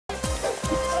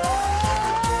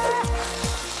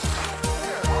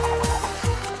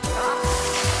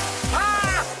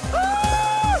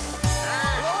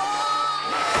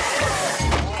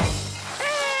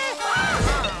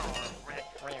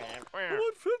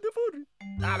det får du.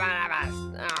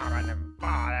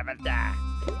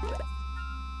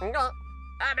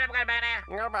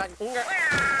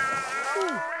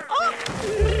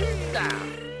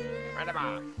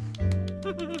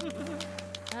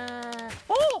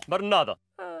 Marnada.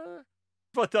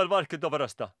 Fattar varket av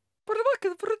rösta.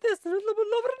 Varket för det är det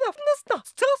nästa.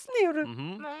 Stas ner.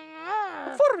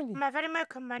 Forni. ما فرق ما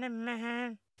كمان ما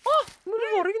Men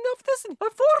var det naftasen?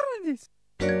 Fornis.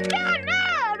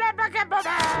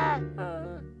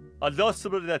 Addosso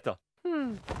per detta.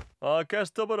 Che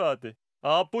sto parati.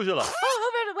 Pushala.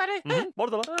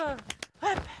 Mordala.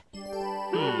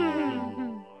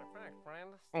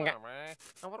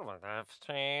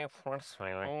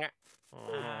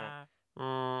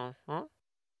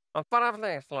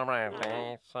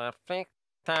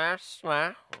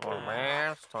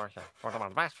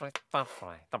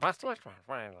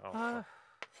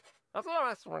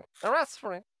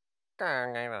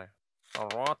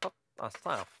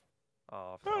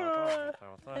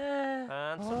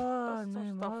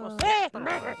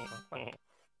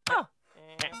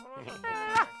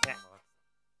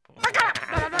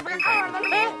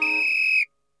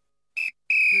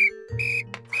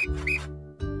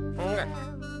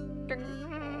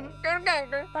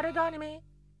 Pardon me.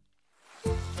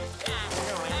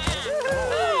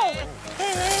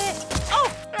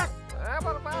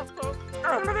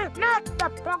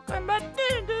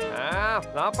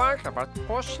 La banka var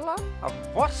pusla av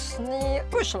Bosni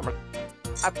pusla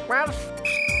at werf.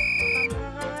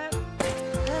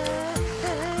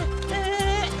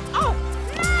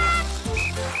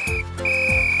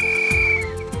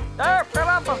 Daar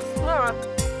verap snel.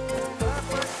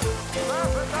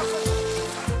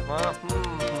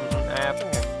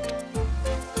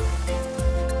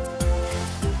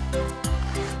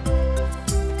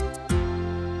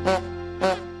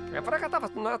 Я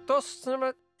прокатав на то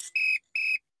саме.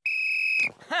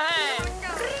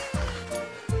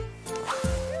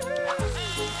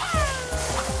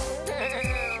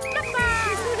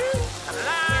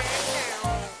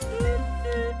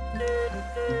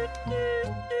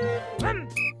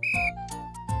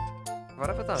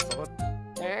 Vad för dans?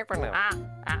 Jag på nu.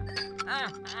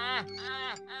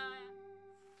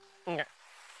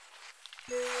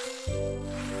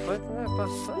 Vad är det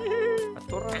passa?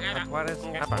 Atura, atuares,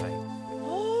 apare.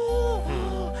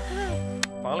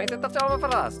 Paling tetap coba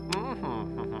peras.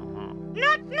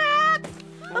 Not.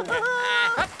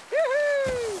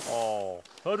 Oh,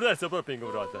 resa på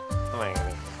Pingu brata. Nej.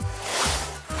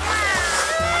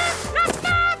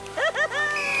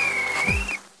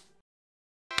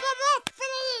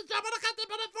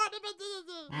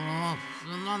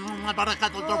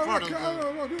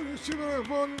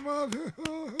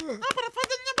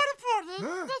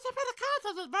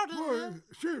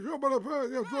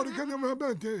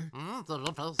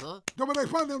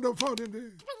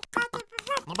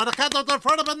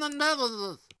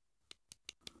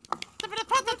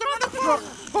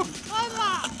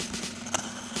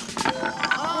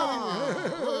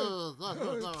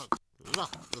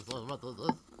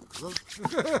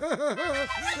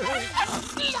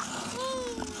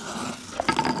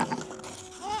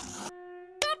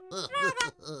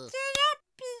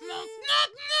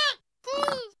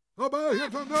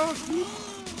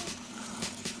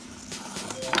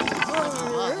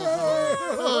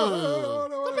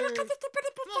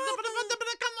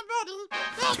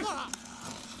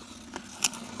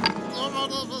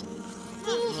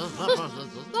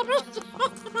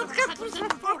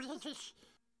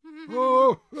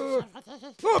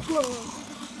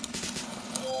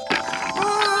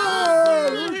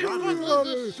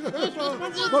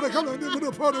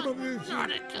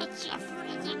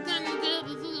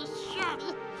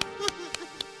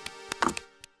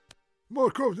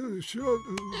 More comes in the shot.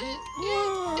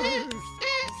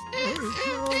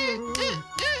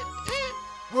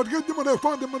 I'll get them when I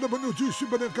found them on the new juice,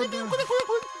 but I can't.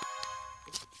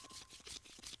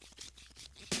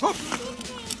 Hop!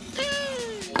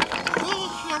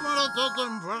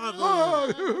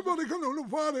 But I can't look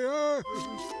for it.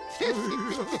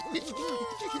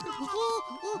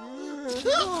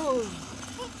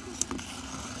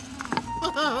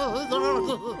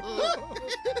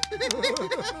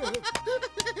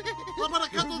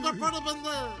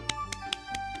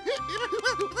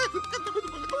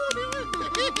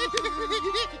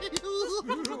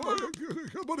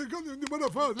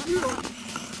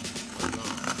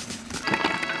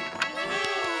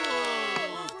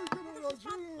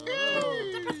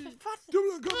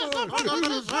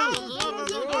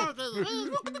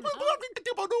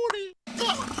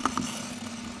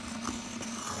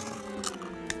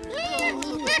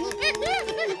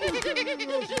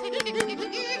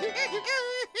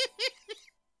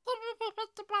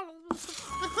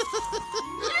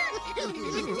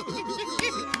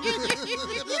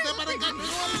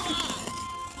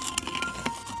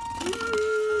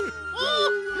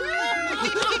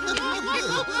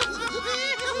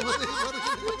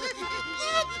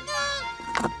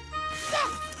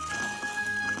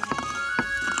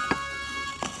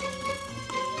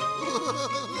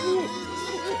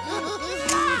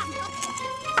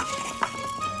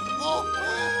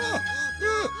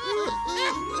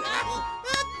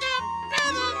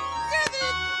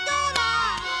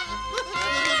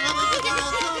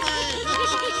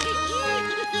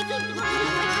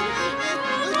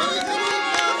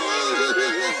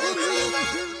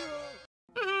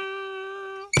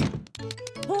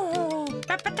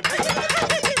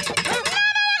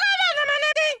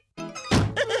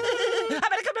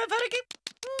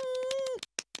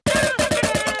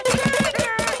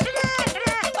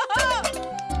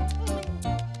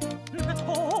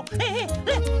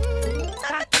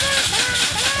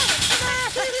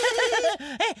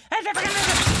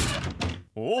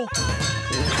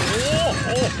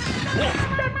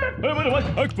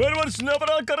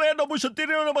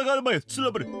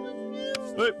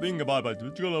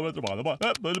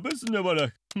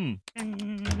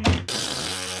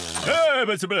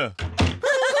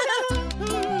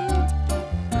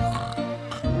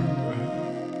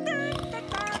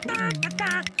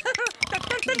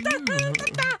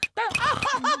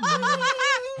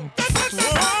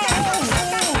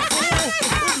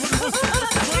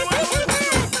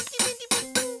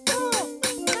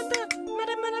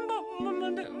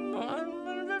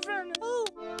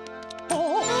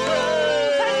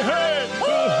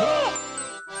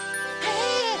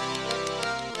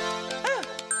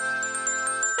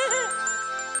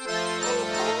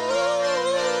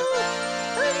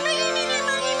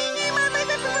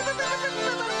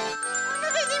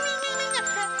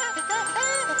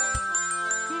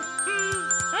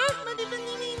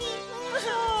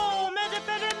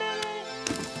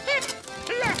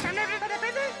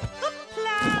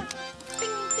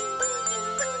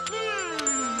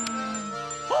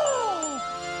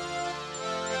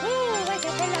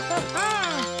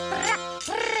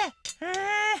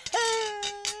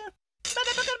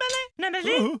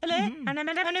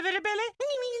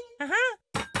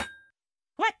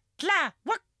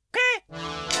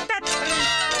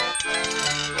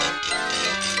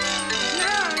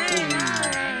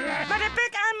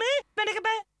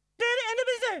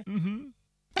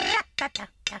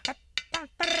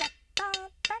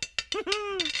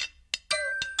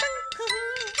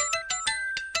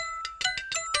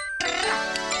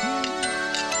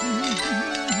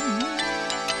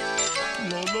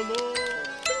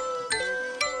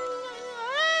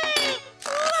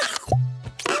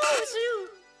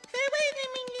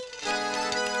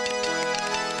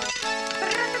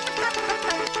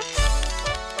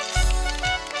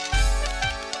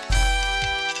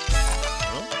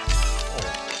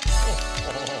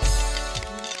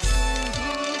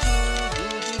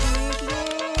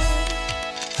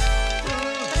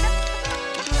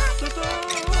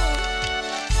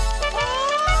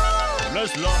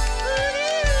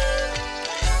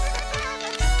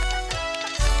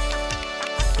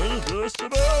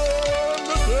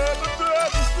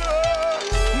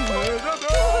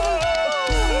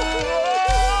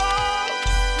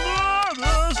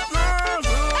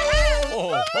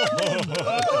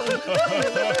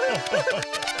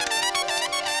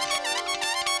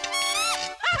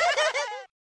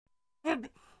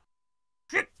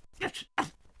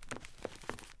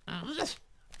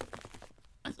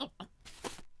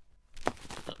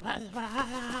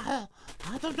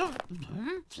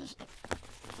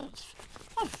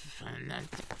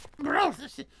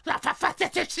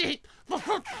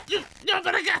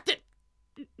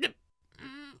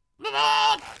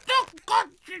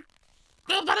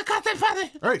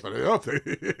 Hej, vad är det?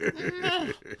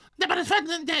 Det var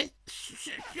en det.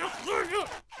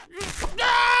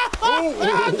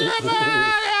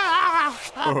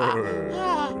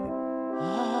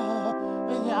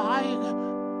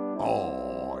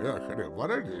 Jag kan det vara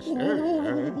det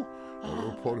säger.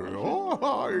 På det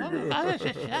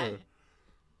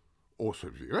och så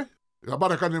vidare. Jag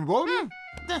bara kan den vara.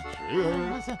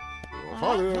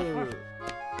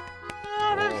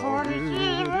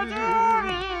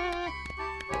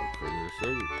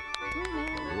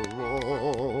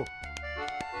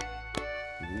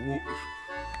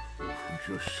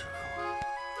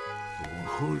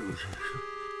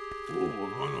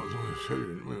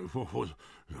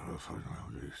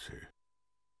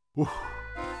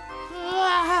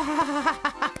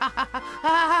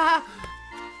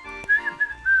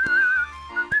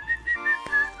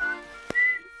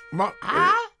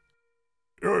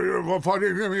 Vad fan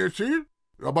är det med syn?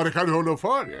 Jag bara kan hålla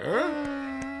för det.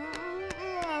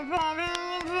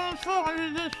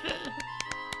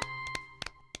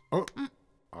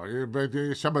 Det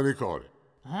är samma rekord.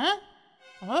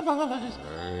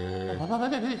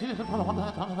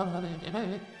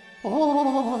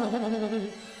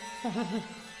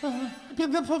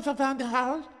 Pingu från det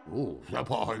här.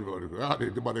 Jag hade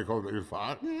inte bara rekord i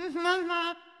fan.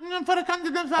 För det kan du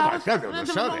den här. Vad ska du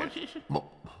säga? Vad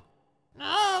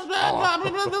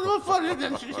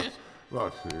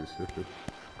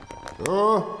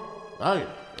nej.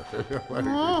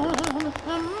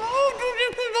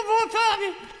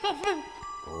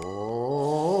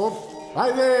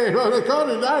 Vai lì, lo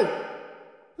ricordi, dai!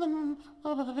 Non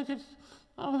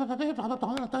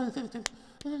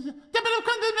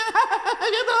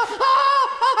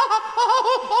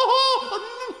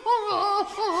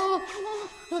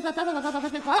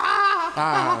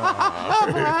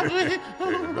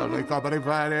le come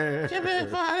fare. Che devi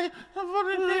fare?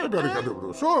 Abbiamo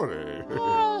ricaduto sole.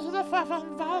 Cosa fa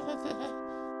fanfare?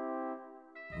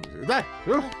 Dai,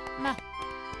 su. Ma...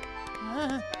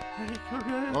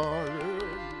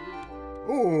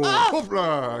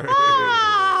 Opla!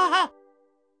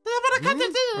 Devo fare cazzo.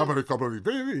 Ma per copro di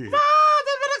piedi. Devo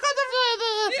fare cazzo.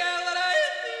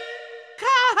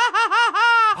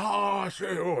 Ah, sì,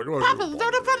 oh, Papa,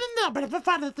 devo fare il nome per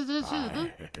fare...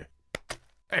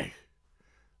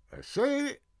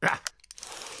 Sì.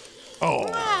 Oh,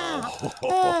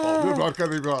 mi porca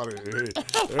di mare.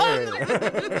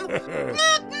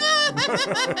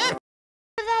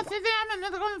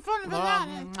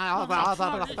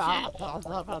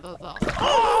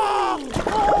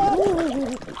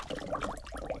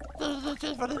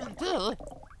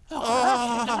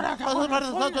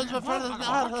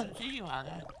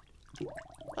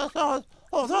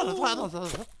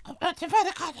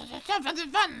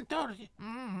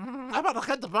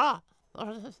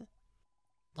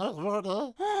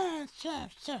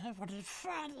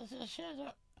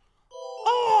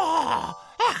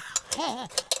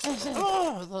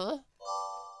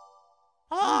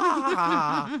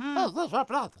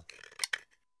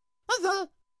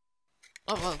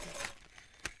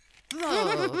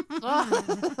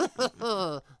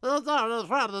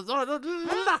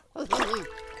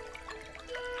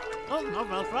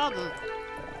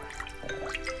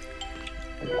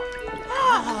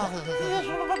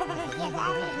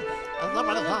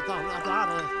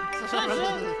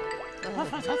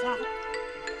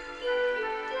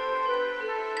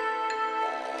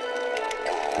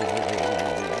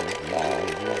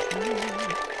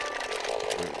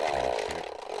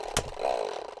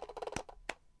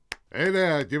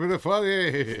 Dai, ti vedo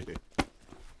fare.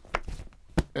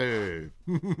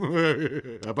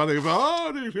 A parte che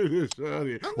fa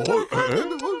necessarie.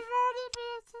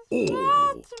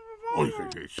 Oh,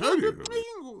 che serio?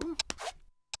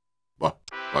 Ma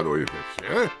vado io che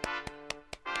c'è?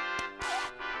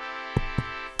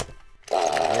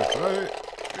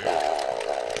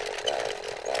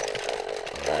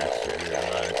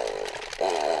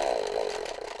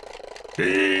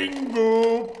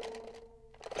 Pingu!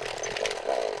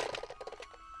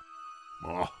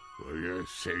 Oh, che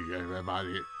sei le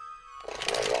mani.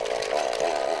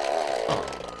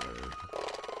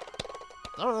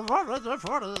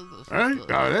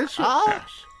 Adesso?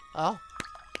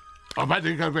 Oh, ma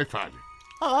di che vuoi fare?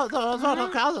 Sono a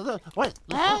casa.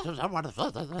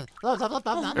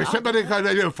 E sembra che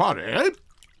devi fare, eh?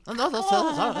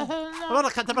 Ora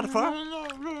canta per fuori.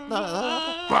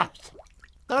 Basta.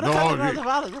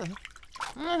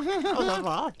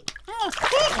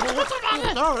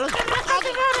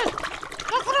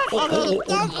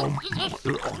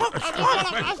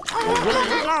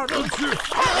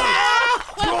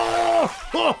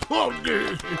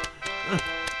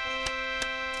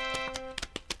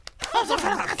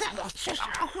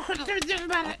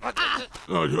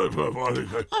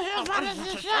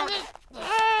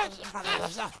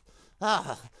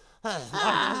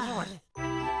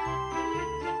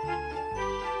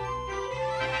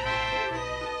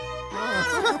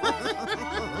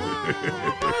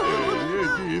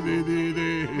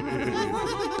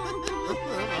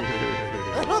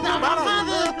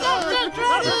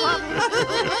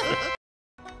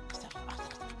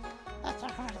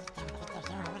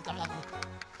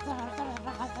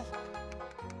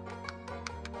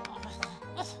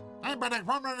 But I'm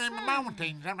from the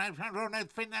mountains, and I'm from the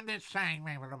Finland sign.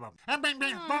 I've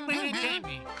been from the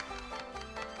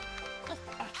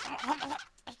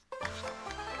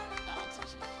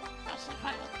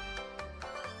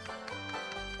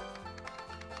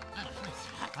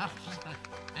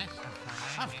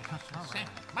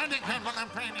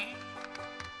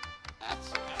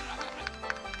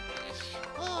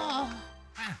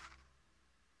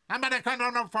I'm better come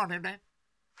on for him then.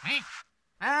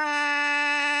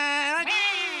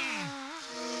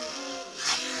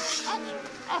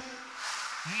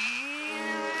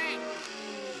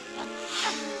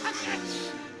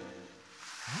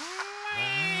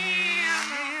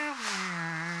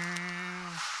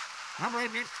 I'm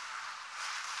ready.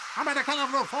 I'm better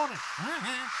come on for him.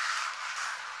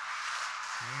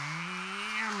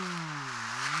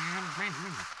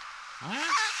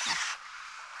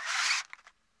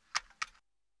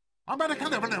 I'm better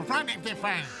come on for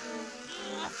him.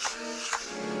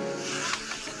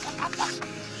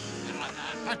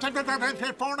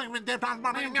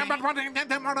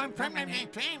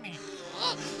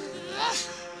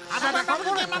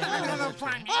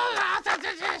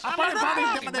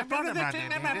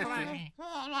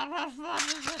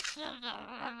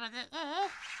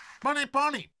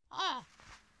 Pony.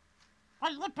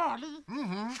 Alle Polly.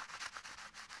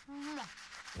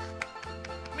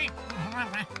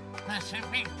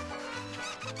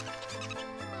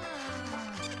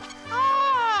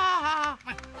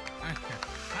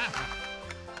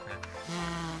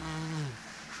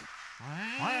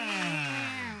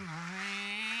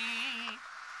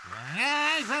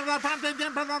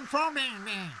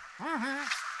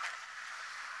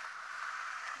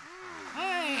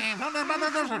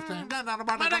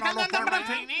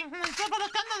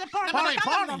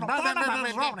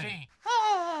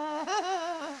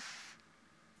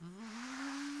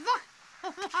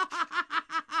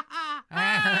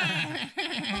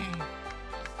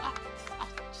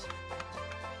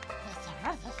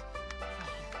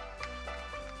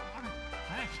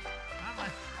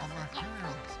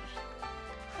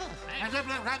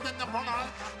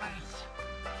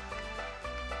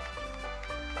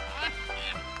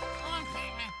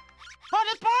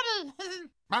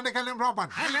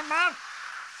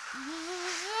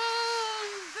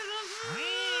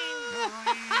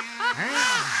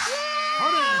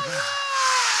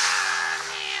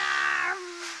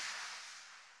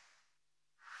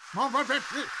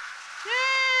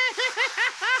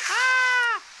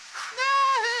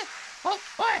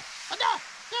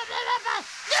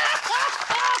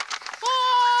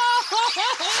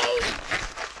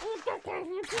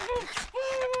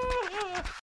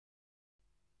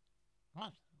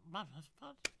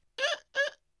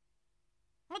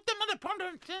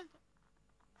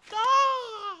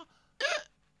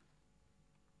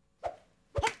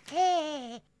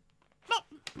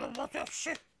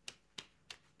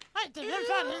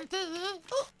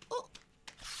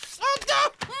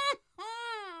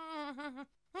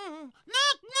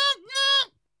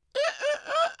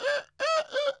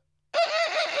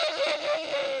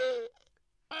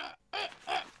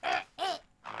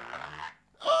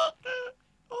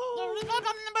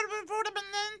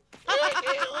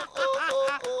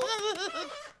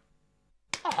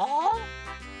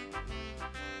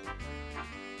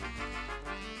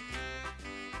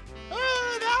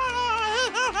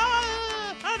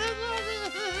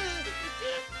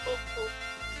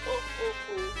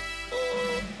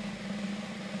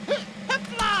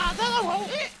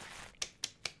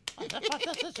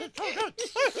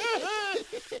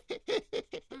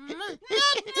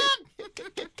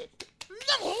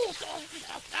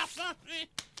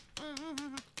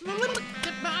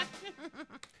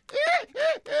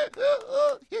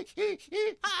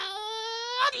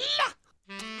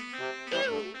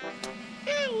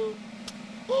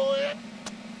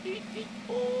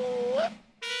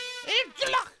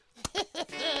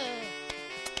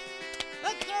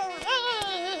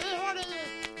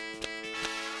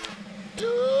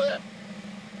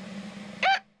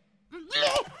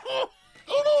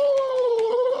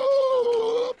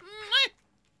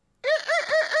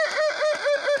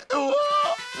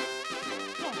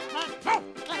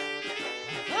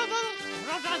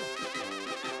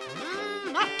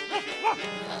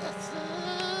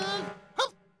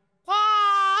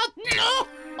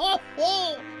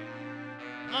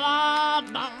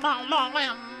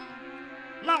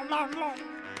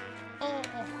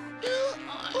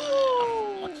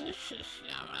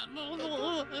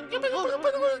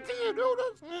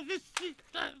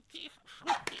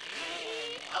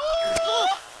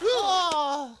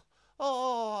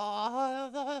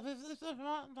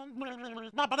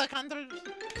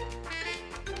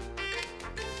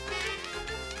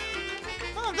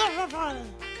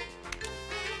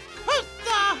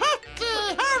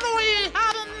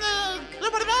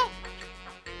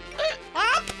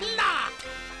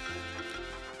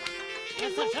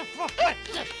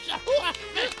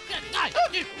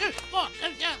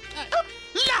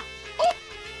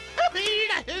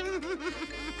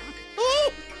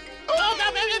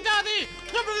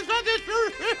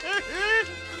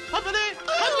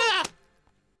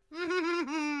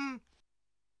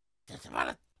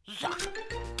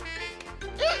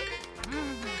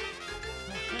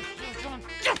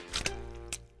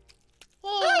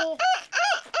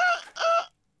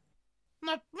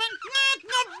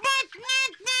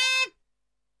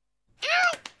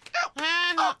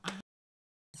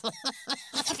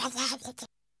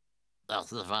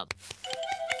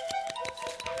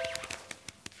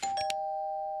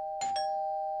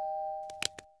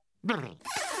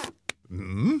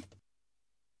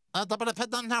 Det er bare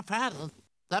fint den her ferdig.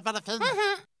 Det er bare fint.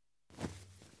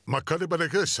 Makkali bana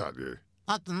kesadi.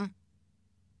 Adın?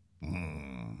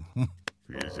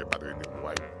 Fizi bana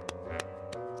vay.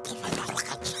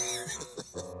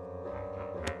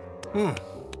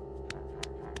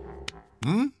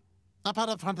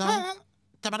 Para fırdan.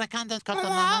 Tabara kandet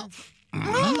katlanana.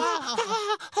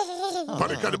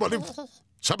 Barikadi bolim.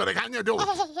 Sabarekanya do.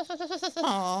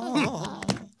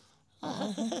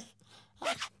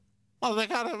 Alle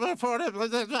kan vi få det på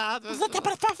det. Dette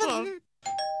bare faffen.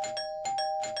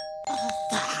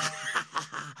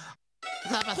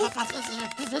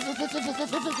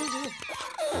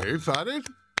 Hey, Farid.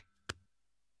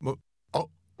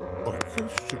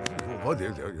 Vad är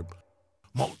det?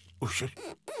 Ursäkta.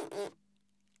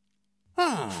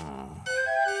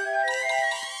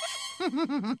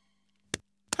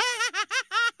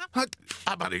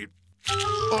 Abari.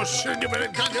 Och sen jag bara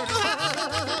kan det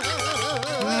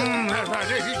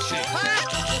är hitt.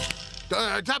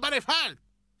 Ta bara fall.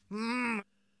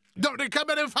 Det kan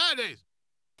bara fall.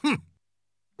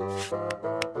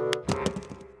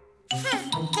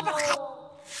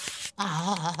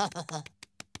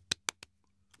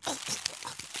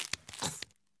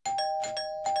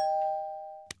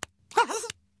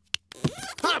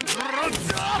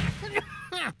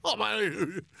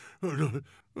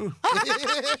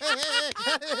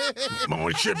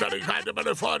 Man känner det här med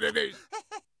det fader dig.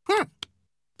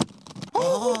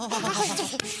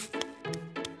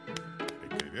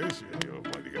 Det ser jag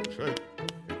vad det kan säga.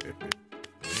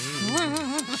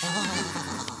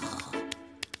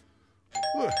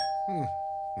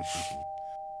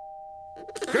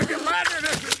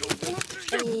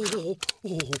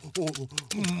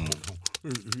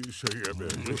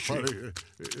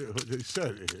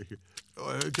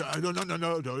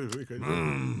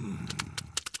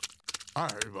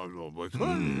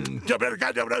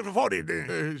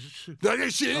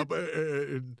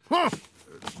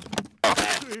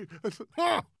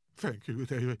 Thank you,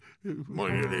 David.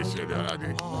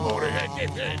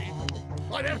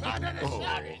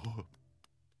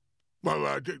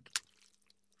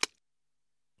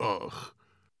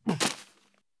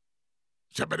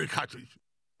 Somebody catch me.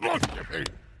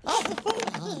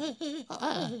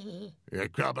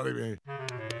 Jag krabbar i mig.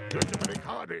 Somebody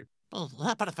caught it.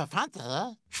 Det bara för fan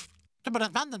det. Det bara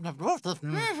vandet med blåset.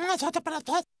 Jag sa det bara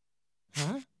det.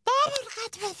 Där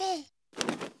rätt med dig.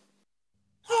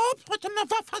 Hopp, det med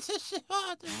vad fan så.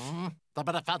 Det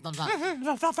bara fan den.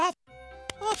 Vad fan.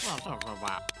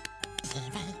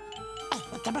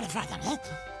 Det bara fan den.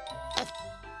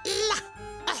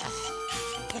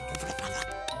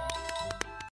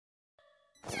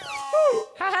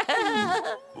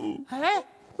 Hey!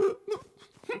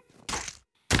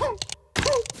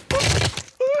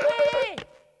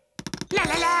 La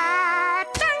la la!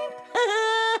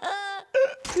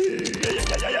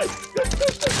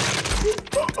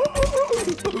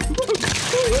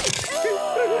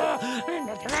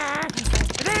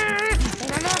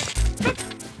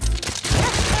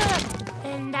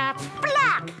 In the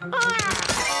block!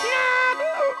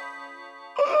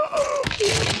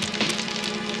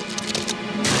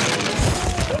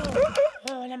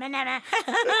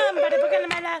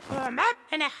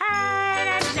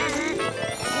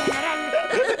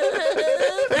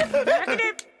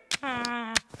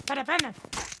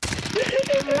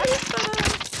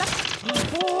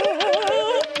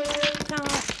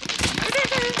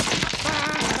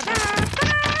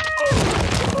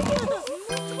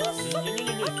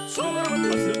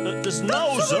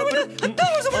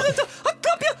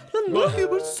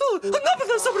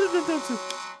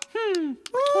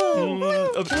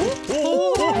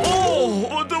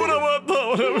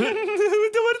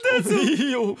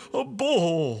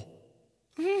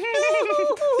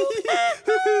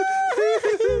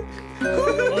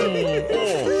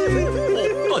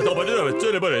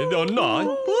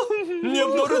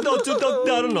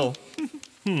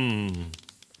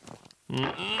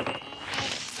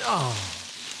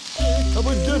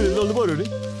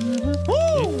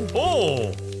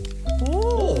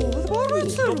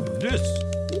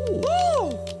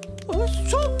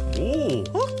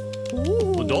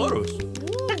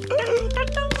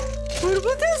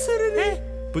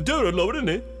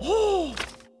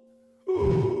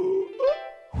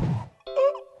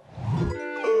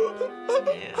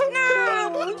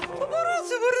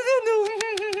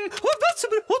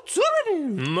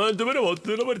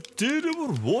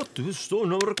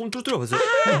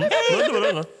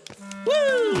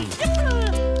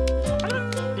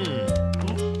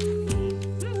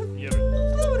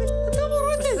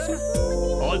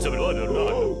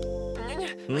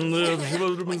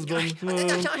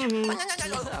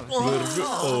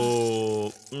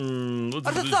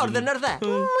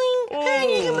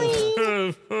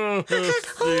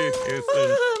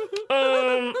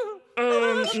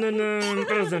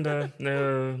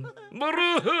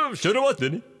 Şöyle bak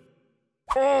beni.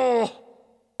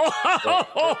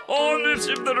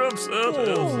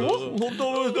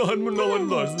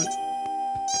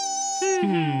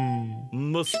 Şimdi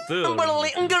Mustard.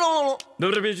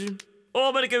 Добре вечер.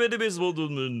 Америка веде бейсбол.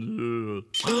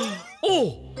 О,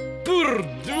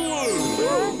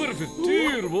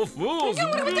 перфектир, вофоз.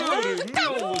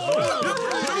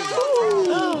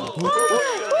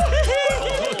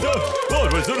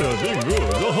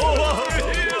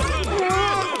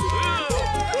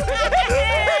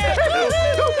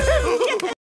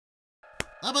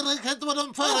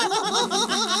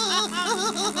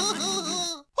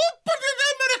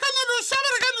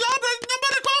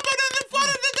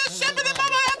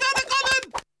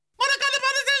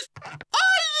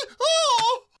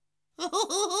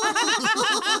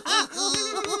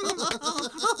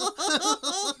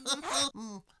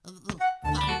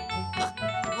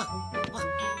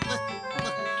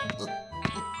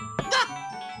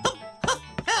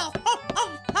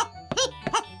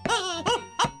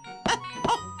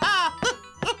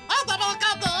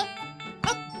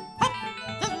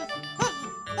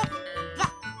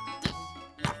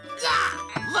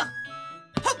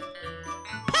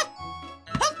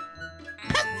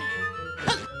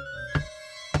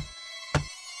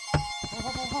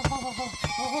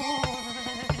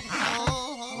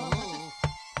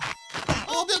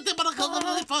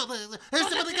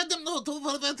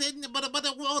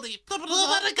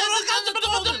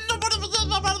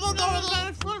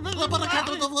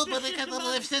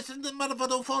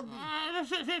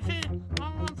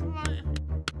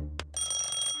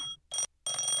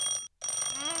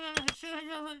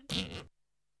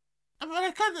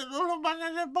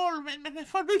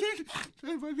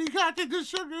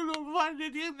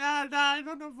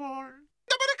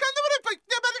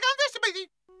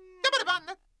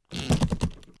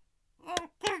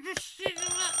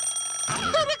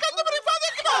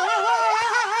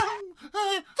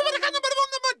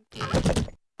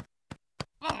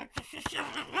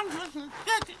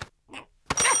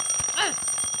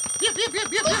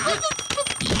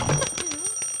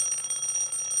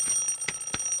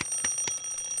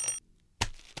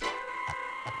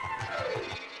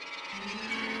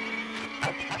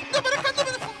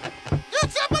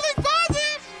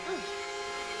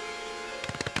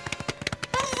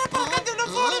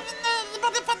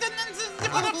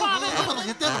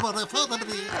 Var så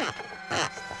det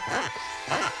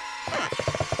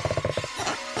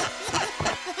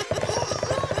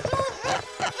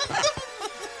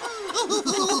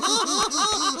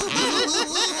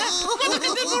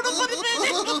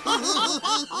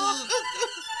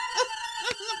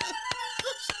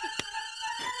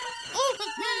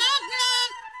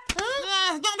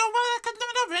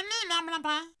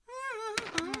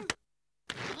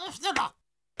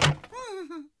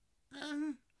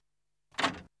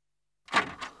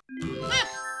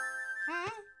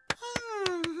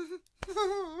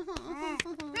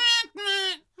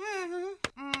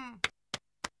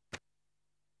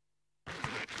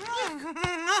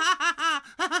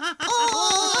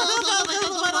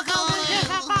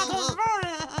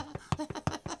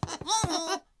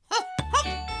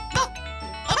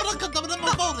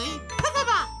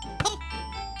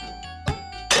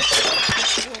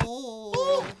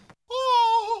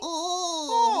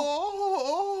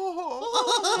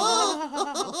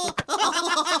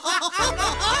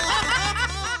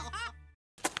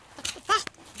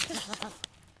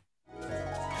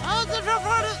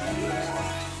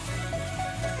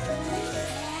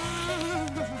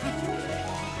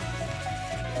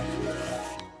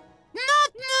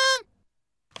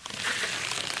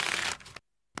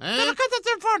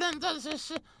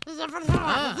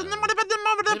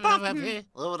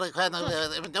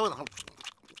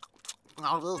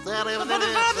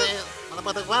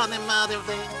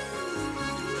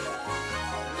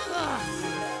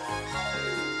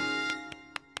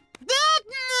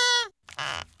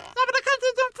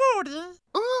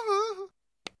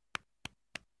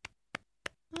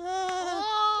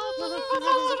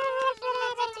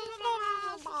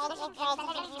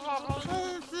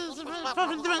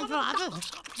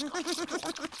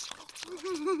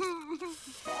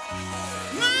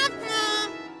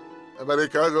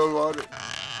Americano var det.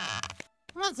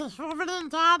 Men så får vi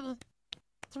inte ha det.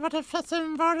 Så var det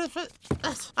festen var det för...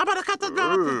 Jag bara kattat bra.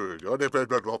 Ja, det blev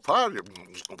bra fan. Nej.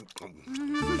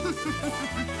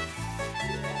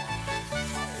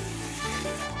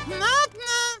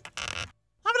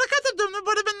 Jag bara kattat dum, nu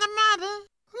borde vända med det.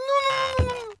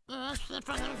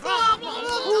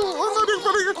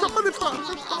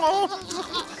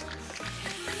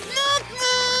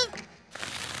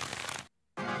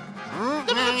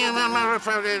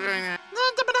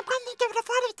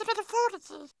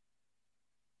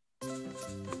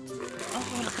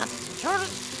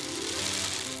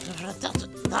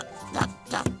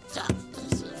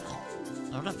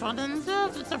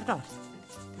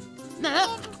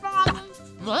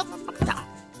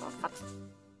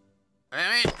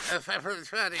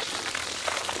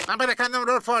 Amerikan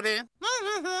rood voor die.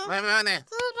 Nee.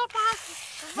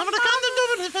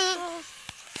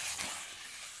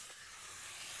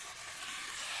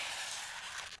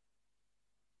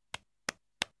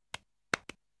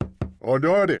 Oh,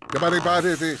 no, det är bara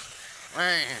det.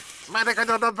 Amerikan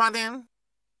rood voor die.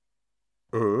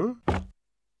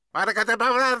 Amerikan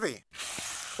rood voor die.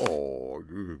 Oh,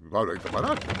 var det inte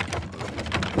bara?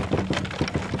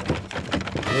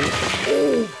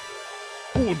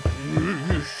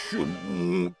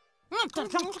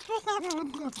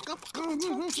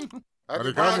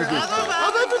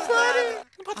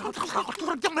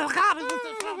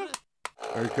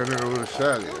 Jag kan nog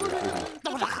sälja.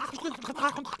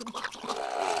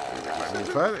 Jag är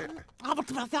färdig.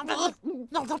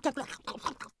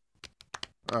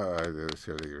 Nej, det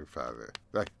ser jag färdig.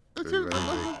 Nej, det är väldigt.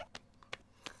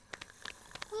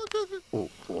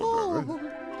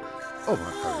 Man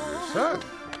kan ju sälja.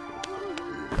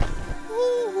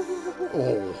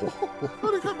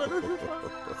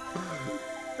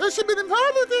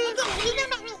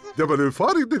 Det var en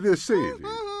farlig den serien.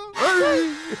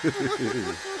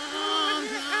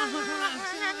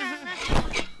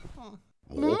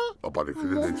 Jag bara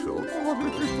kunde inte så.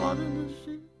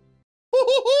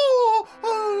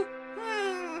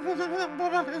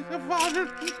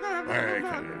 Nej,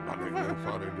 kan det bara en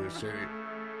farlig den serien.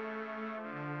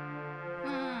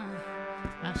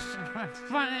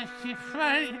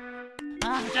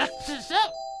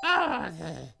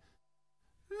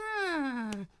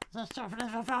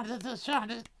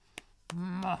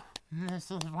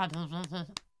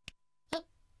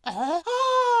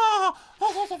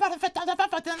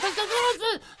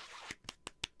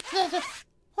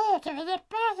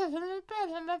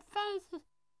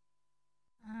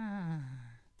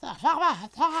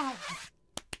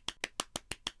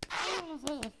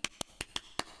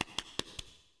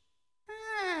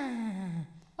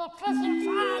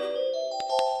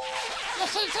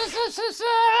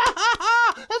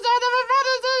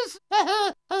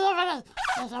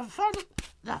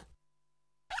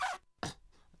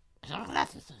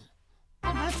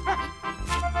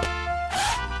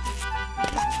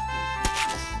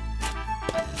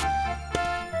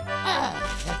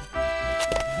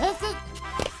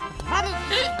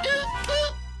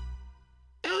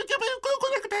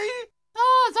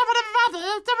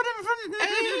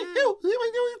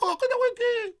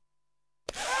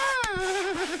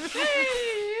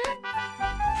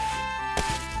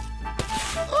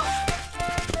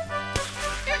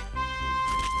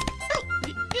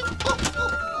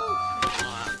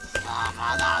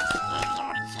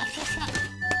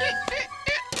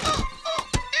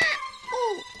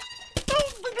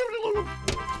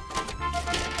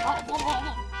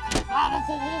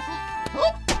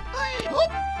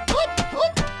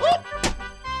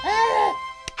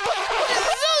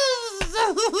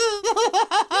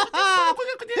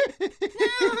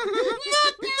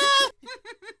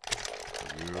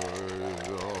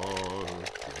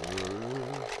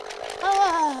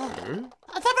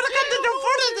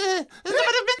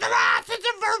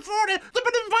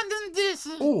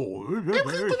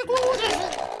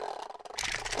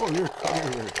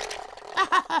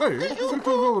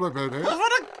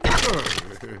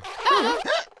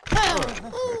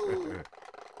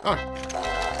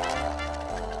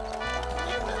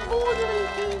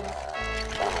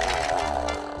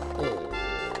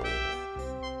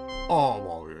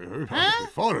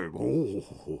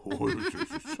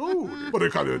 Vad det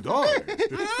kan du då?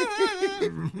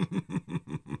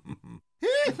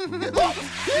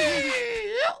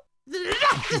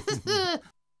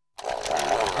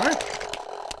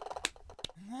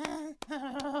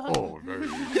 Åh, nej,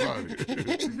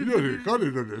 det kan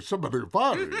du det som är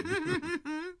farligt.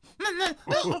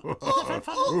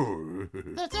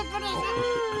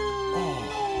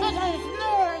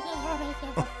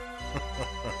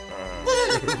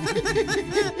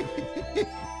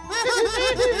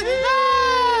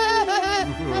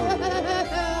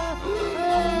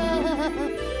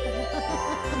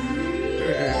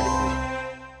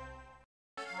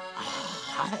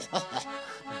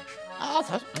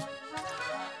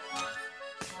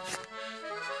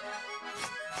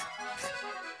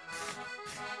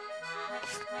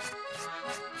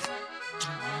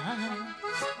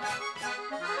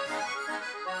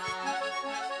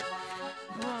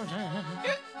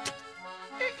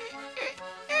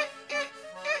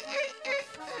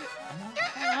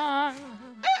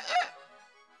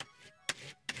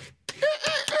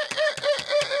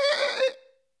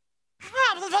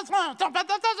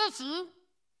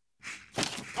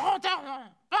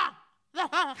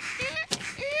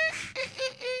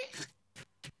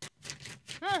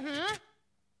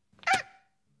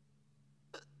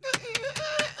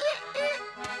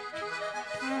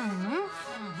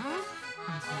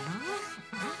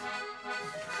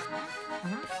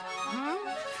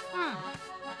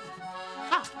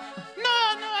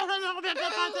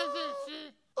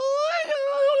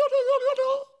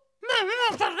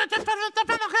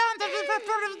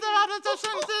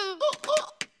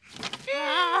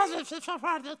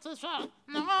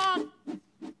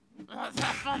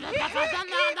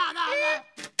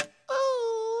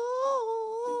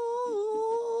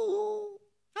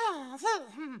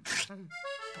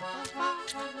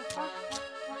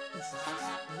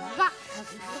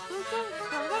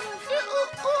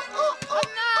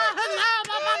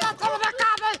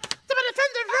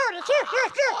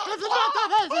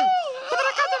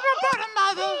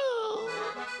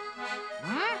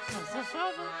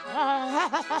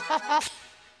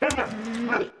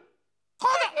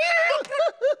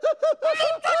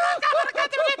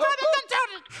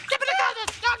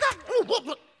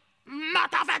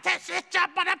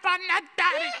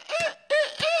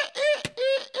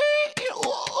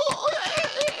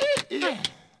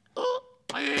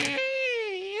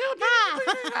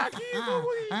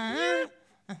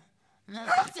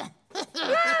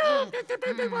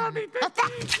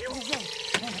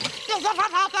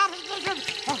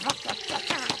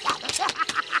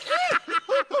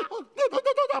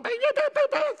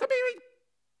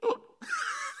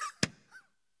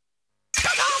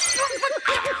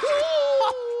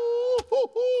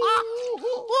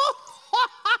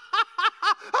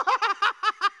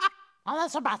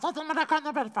 Adesso basta, non me la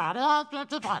conto per fare.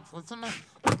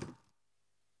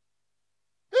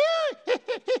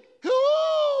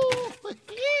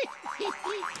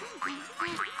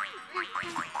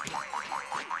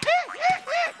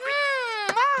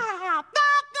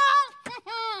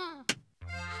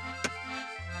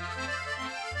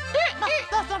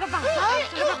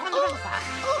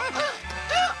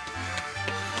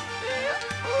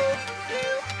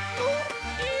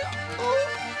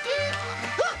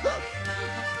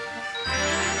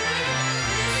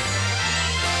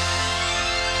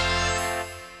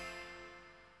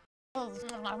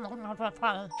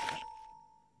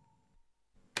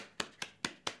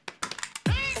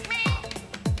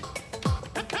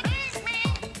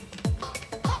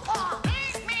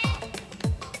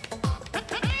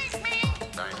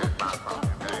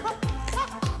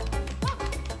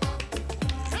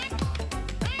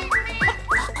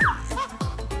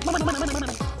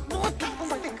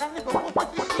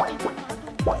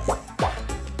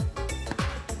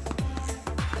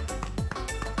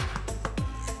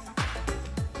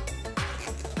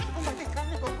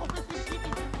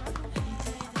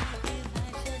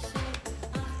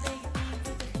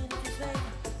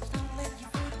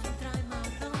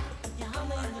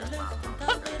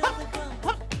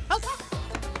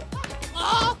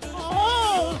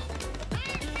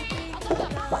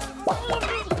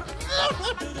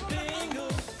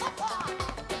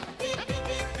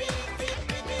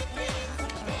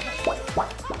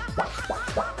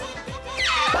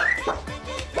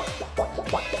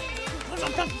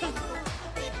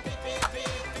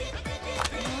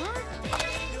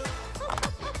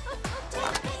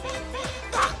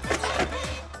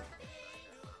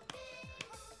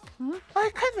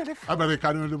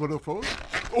 Americano numero 4.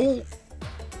 Oh!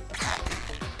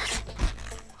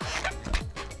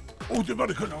 Oh, the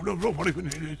Americano numero 4.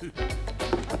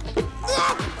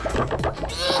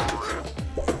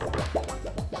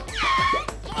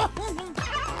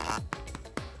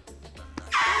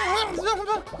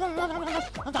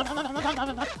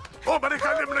 Oh,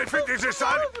 Americano numero 50 is this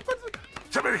side.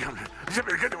 Americano numero 4.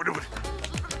 Americano numero 4.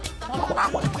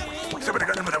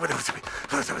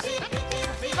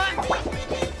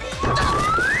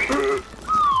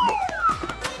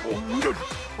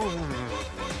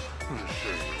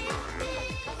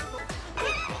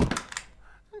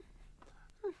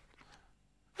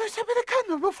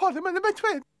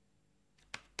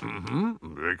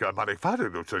 Ik kan maar niet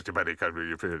vader doen, zoals je bij de kan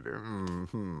je vinden.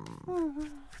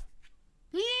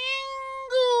 Pingu!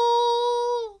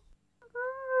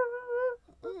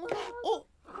 Oh,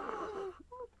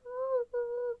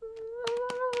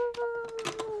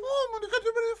 maar ik kan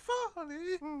het me niet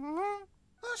vallen.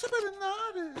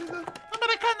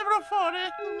 Americano bra fare.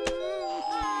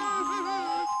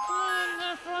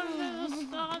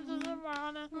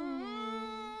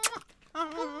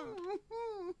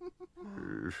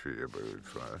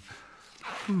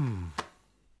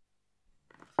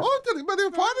 Oltre di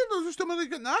fare non stiamo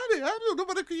ricanare, non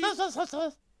fare qui.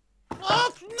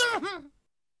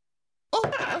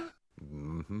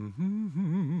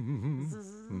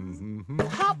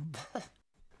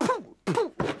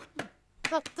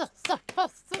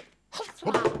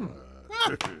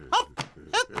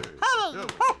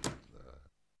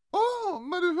 Oh,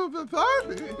 ma du får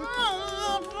färdig.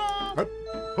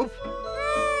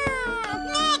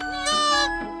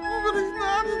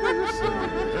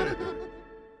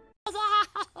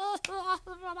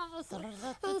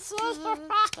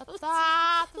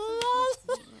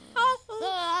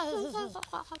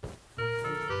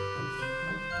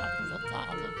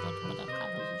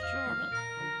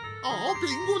 Oh,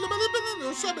 Pingu, la bene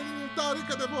non sa bene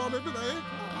che ne vuole per lei.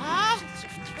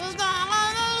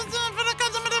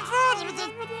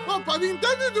 Ma per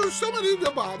intendere non stiamo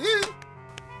rinnovare?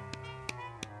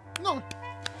 No.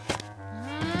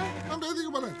 Non vedi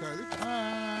come la fai?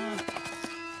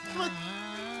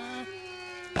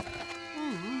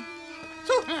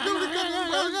 Su, devo ricordare.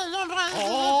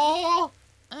 Oh!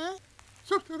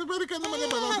 Su, devo ricordare la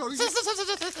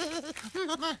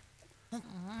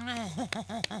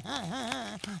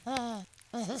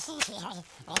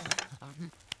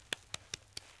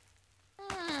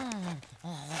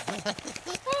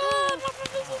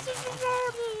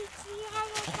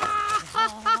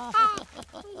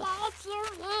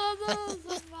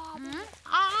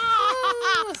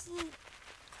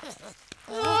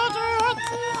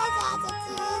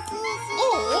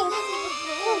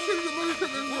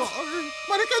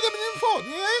ma ricordami in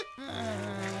fondo,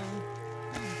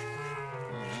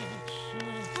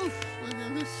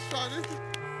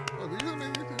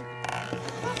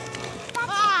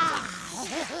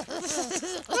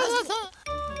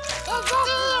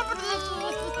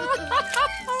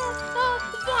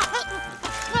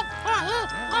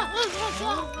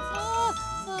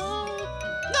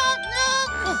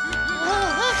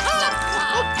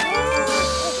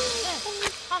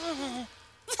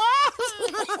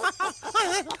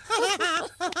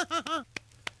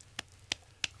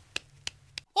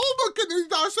 Oh, ma che ne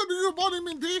dà se io buoni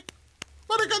menti?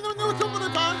 Ma che non ne ho ne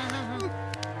fa?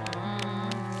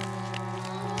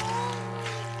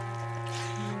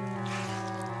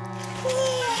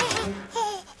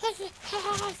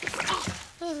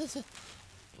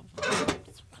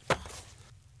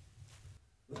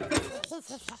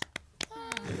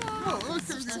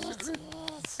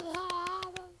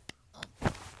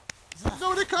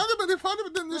 Non ricade di fare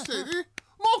delle serie?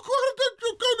 Ma guarda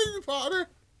giocare di fare!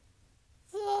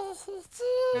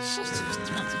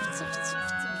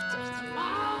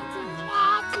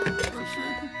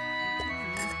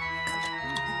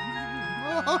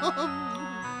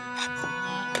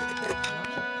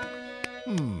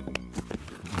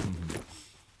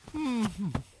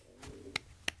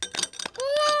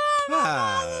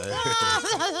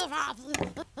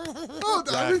 Oh,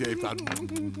 dai!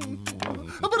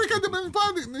 Ma perché devi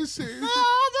fare nel senso?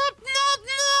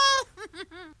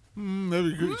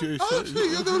 Ah, sì,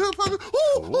 io dovrei fare...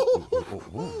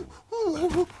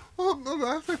 Ma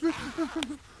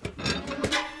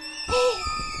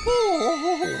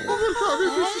perché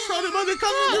questi stare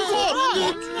manicando di fuori?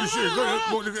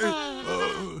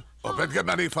 Och perché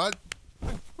man är fall?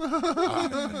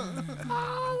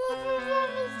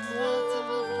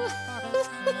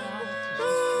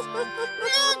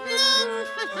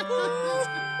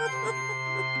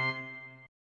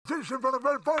 Tusen för en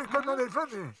väl pojke när det är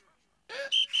funny.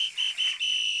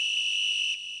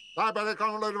 Dai, per che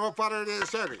non lo devo fare di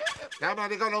serie. Chiama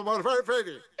di che non vuoi fare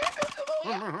freddi.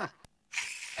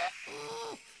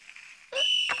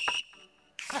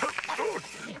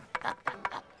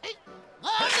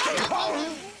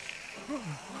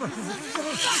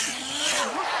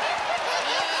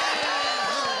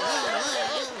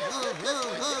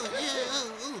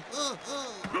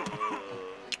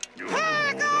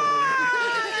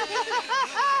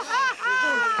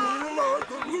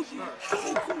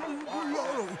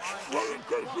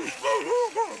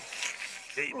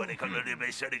 Hej, vad det kallar det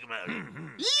mig, säger jag.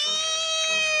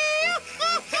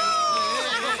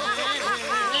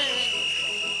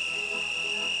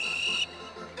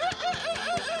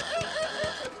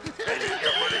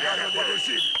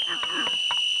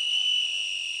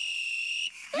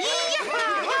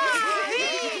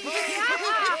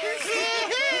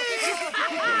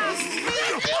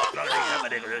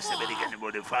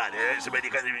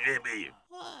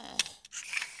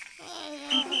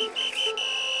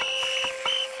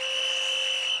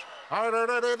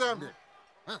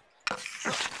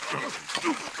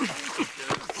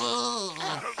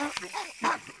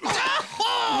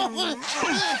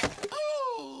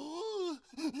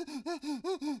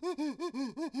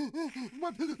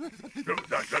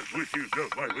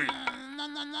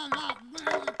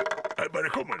 Ma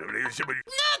come dovrei sempre...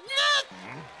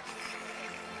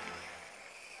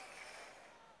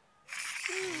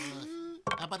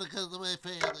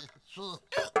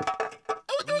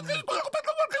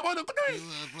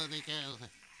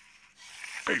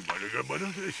 Ehi, ma che ma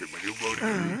non sei sempre un po'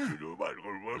 di lo valgo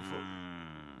il morfo.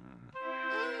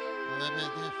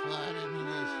 Dovete fare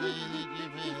ministeri di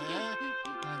me,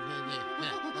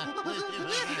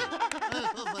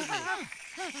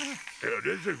 E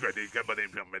adesso fate i capani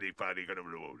fiamme di pari che non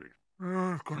lo vuole.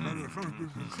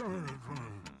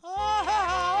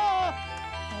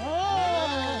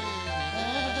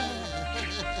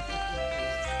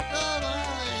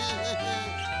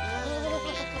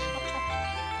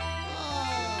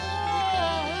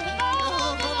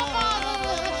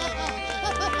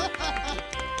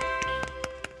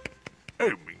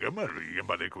 E mica Maria,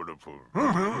 ma ne con il fuoco.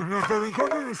 Non sto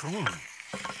ricordando nessuno.